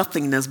in a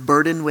nothingness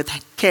burdened with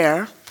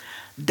care,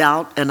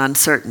 doubt, and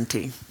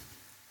uncertainty,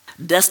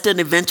 destined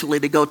eventually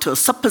to go to a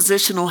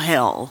suppositional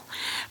hell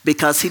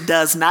because he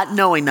does not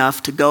know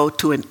enough to go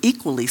to an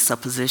equally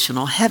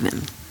suppositional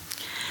heaven.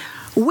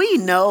 We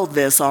know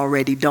this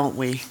already, don't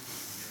we?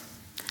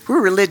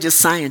 We're religious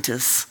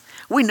scientists.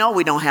 We know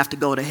we don't have to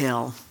go to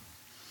hell.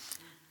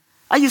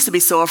 I used to be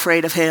so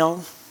afraid of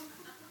hell.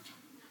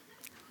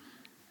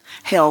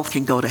 Hell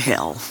can go to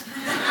hell.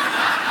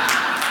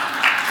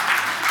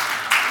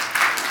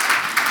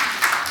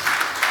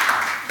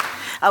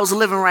 I was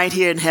living right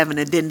here in heaven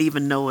and didn't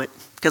even know it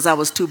because I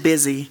was too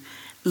busy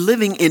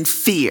living in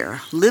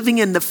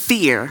the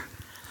fear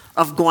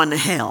of going to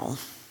hell,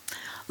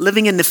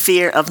 living in the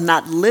fear of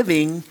not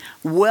living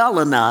well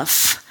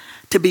enough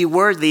to be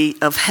worthy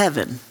of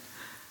heaven.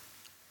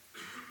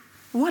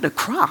 What a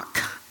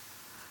crock.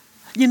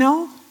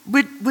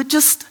 We're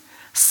just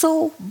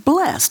so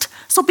blessed.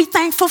 So be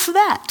thankful for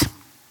that.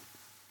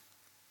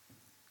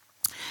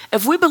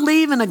 If we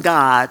believe in a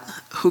God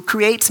who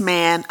creates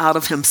man out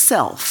of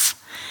himself,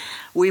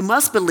 we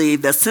must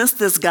believe that since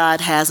this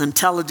God has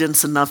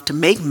intelligence enough to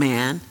make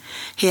man,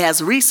 he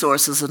has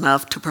resources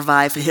enough to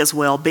provide for his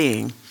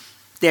well-being.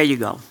 There you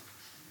go.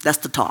 That's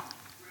the talk.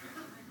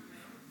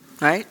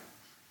 Right?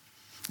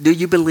 Do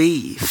you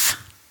believe?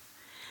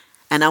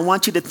 And I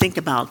want you to think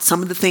about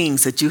some of the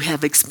things that you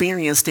have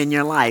experienced in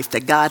your life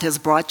that God has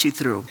brought you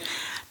through,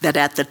 that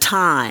at the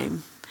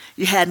time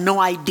you had no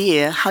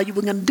idea how you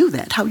were going to do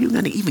that, how you were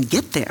going to even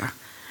get there.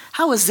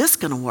 How is this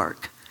going to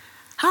work?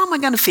 How am I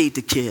going to feed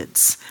the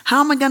kids? How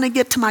am I going to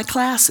get to my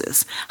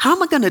classes? How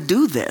am I going to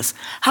do this?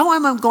 How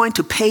am I going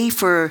to pay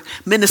for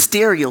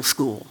ministerial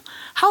school?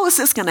 How is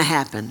this going to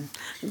happen?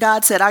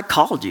 God said, I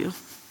called you.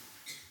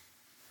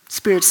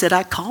 Spirit said,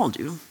 I called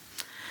you.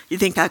 You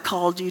think I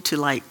called you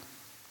to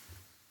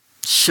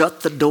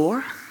shut the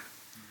door?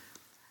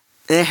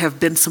 There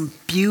have been some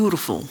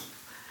beautiful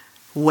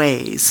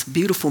ways,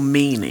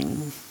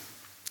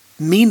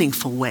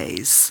 meaningful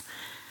ways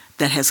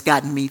that has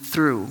gotten me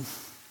through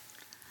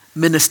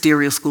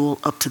ministerial school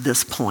up to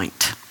this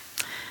point.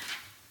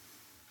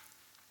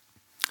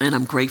 And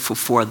I'm grateful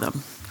for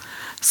them.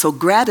 So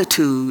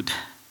gratitude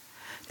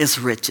is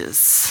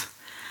riches.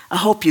 I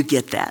hope you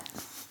get that.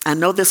 I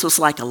know this was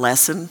like a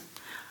lesson,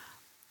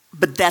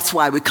 but that's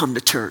why we come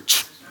to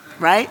church,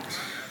 right?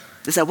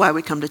 Is that why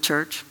we come to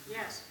church?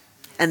 Yes.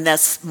 And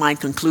that's my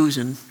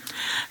conclusion.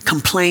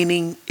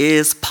 Complaining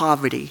is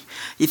poverty.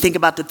 You think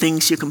about the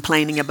things you're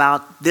complaining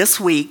about this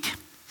week.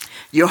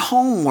 Your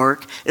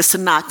homework is to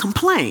not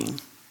complain.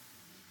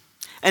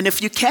 And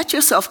if you catch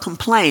yourself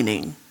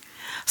complaining,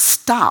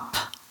 stop.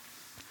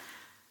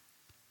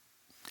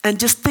 And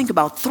just think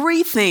about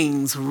 3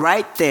 things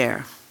right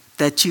there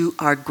that you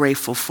are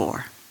grateful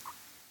for.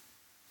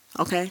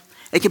 Okay?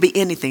 It could be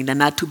anything. They're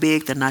not too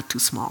big, they're not too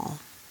small.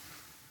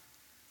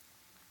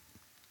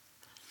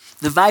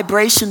 The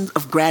vibration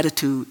of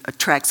gratitude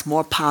attracts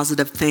more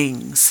positive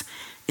things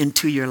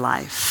into your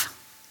life.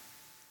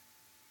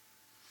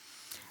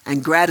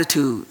 And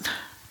gratitude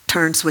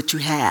turns what you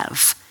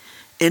have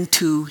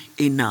into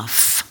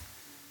enough.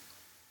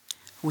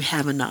 We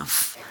have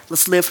enough.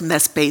 Let's live from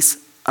that space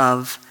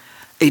of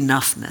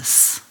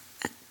enoughness.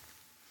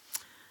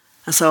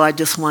 And so I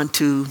just want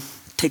to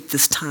take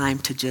this time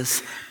to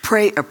just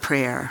pray a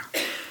prayer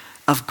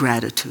of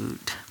gratitude.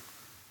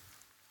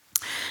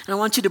 And I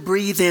want you to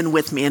breathe in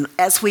with me. And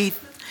as we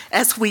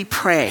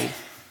pray,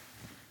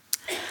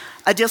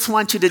 I just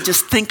want you to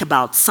just think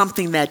about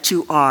something that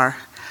you are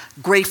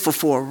grateful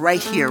for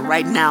right here,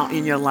 right now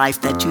in your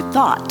life that you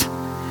thought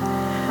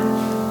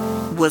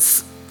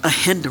was a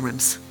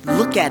hindrance.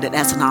 Look at it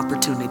as an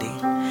opportunity.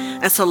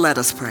 And so let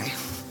us pray.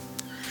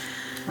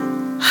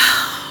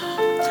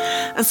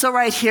 And so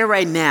right here,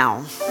 right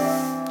now,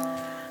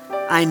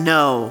 I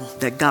know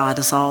that God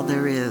is all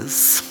there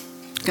is.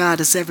 God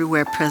is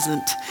everywhere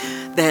present.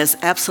 There's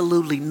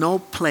absolutely no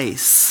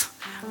place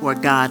where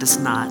God is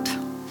not.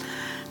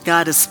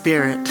 God is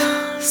spirit,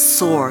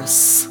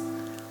 source.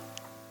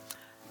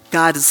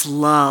 God is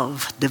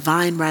love,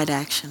 divine right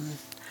action,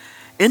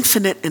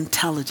 infinite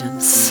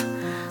intelligence,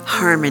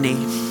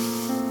 harmony.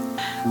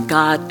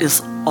 God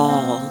is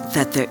all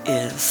that there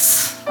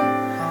is.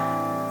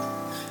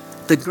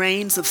 The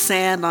grains of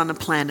sand on the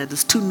planet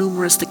is too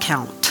numerous to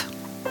count.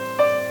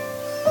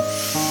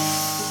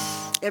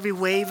 Every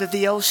wave of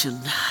the ocean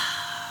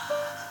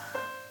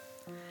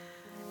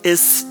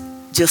is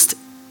just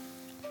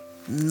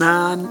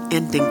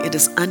non-ending. It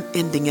is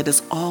unending. It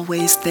is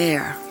always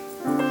there.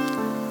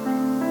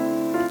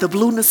 The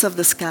blueness of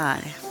the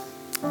sky,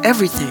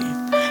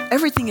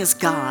 everything is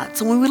God.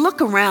 So when we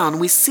look around,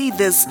 we see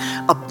this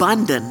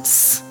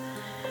abundance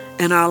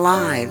in our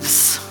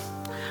lives.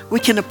 We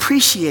can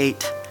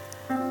appreciate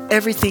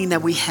everything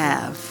that we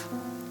have.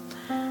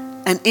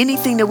 And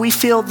anything that we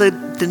feel the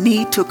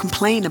need to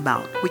complain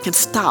about, we can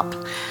stop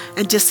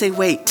and just say,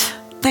 wait,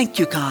 thank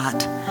you,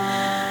 God.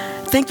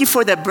 Thank you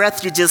for that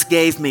breath you just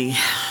gave me.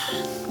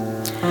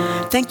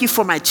 Thank you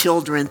for my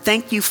children.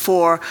 Thank you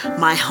for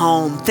my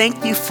home.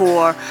 Thank you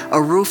for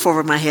a roof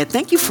over my head.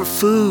 Thank you for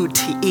food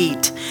to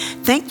eat.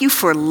 Thank you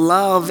for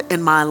love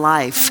in my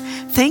life.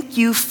 Thank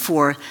you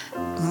for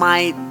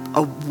my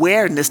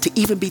awareness to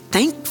even be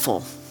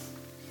thankful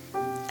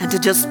and to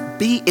just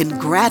be in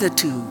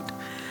gratitude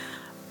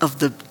of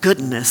the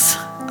goodness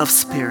of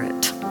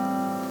spirit.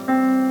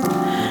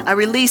 I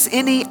release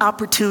any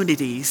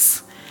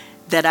opportunities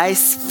that I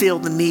feel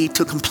the need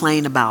to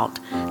complain about.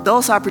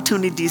 Those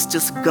opportunities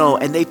just go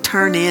and they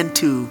turn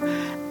into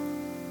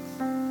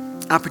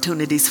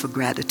opportunities for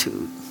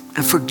gratitude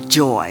and for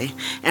joy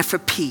and for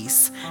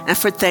peace and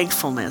for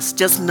thankfulness.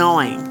 Just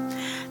knowing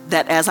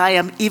that as I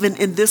am even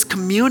in this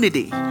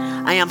community,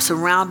 I am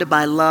surrounded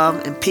by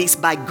love and peace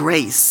by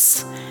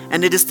grace.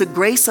 And it is the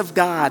grace of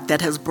God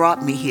that has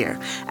brought me here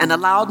and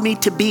allowed me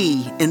to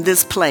be in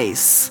this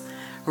place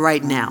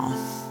right now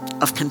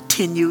of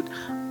continued,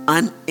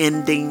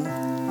 unending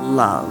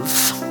love.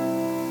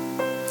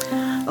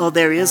 Oh,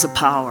 there is a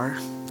power.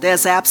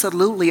 There's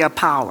absolutely a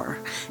power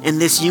in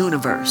this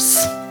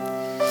universe.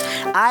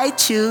 I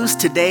choose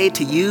today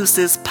to use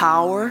this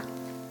power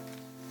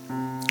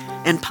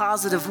in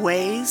positive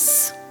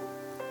ways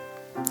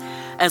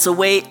as a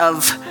way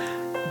of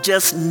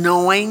just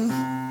knowing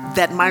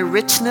that my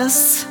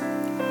richness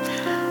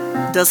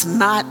does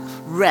not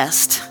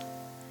rest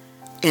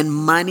in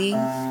money,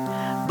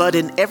 but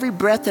in every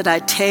breath that I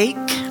take,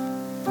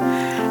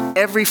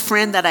 every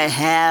friend that I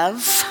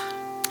have,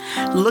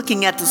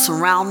 looking at the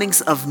surroundings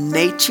of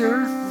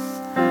nature,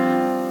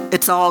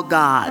 it's all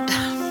God.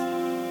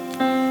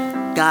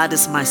 God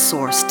is my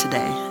source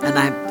today, and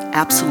I'm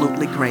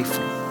absolutely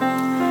grateful.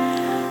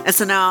 And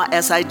so now,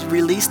 as I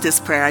release this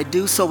prayer, I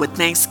do so with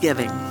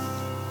thanksgiving.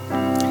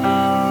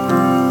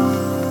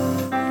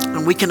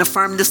 And we can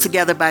affirm this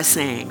together by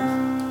saying,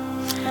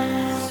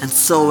 and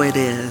so it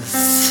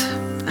is.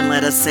 And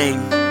let us sing.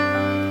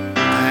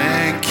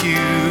 Thank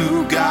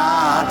you,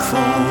 God, for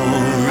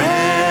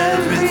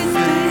everything.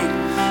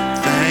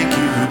 Thank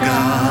you,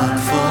 God,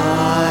 for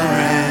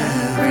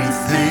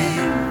everything.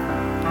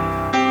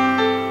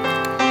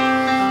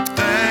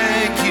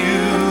 Thank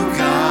you,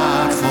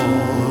 God,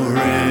 for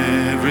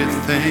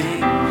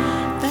everything.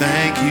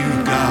 Thank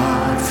you,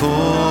 God,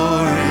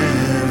 for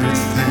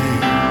everything.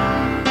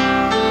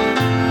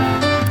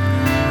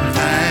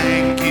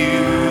 Thank you,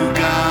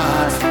 God,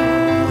 for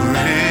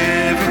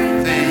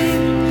everything.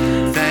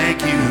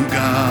 Thank you,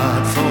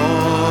 God,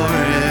 for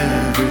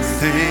everything.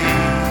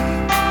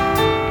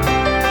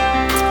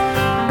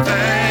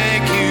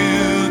 Thank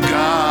you,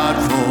 God,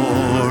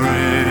 for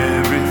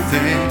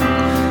everything.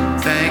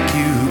 Thank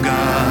you,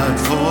 God,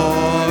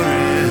 for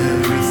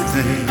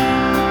everything.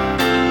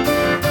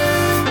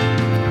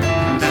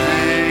 Thank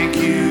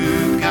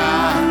you,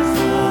 God,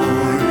 for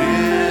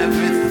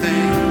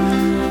everything.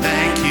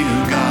 Thank you,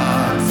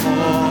 God,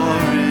 for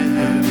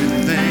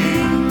everything.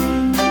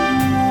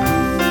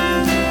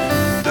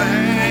 Thank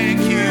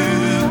you,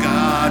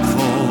 God,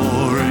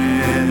 for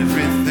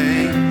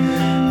everything.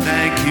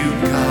 Thank you,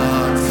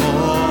 God,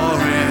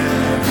 for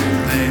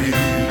everything.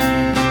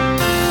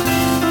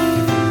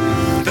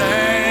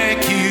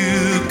 Thank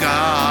you,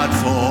 God,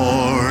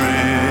 for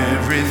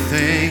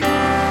everything.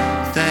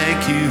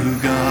 Thank you,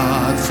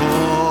 God,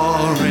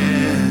 for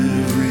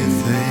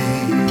everything.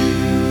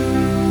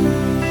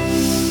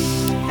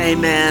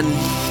 Amen.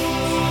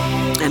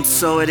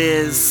 so it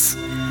is.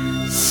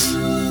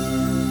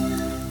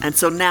 And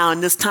so now,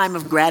 in this time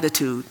of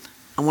gratitude,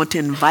 I want to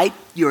invite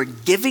your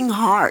giving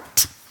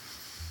heart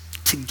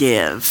to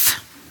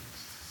give.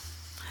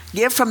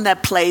 Give from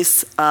that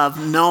place of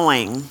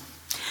knowing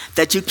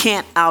that you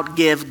can't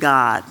outgive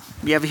God.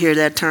 You ever hear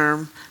that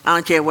term? I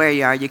don't care where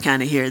you are, you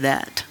kind of hear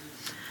that.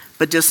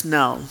 But just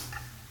know.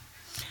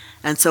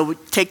 And so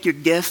take your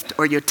gift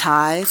or your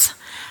tithes,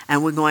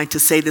 and we're going to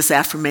say this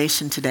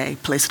affirmation today.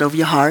 Place it over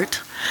your heart.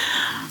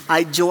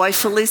 I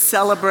joyfully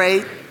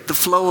celebrate the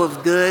flow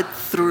of good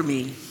through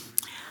me.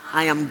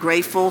 I am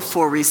grateful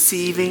for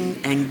receiving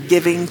and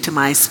giving to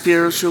my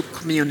spiritual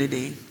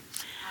community.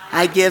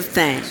 I give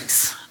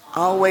thanks,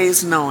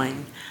 always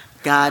knowing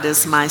God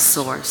is my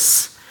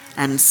source,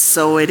 and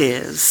so it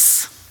is.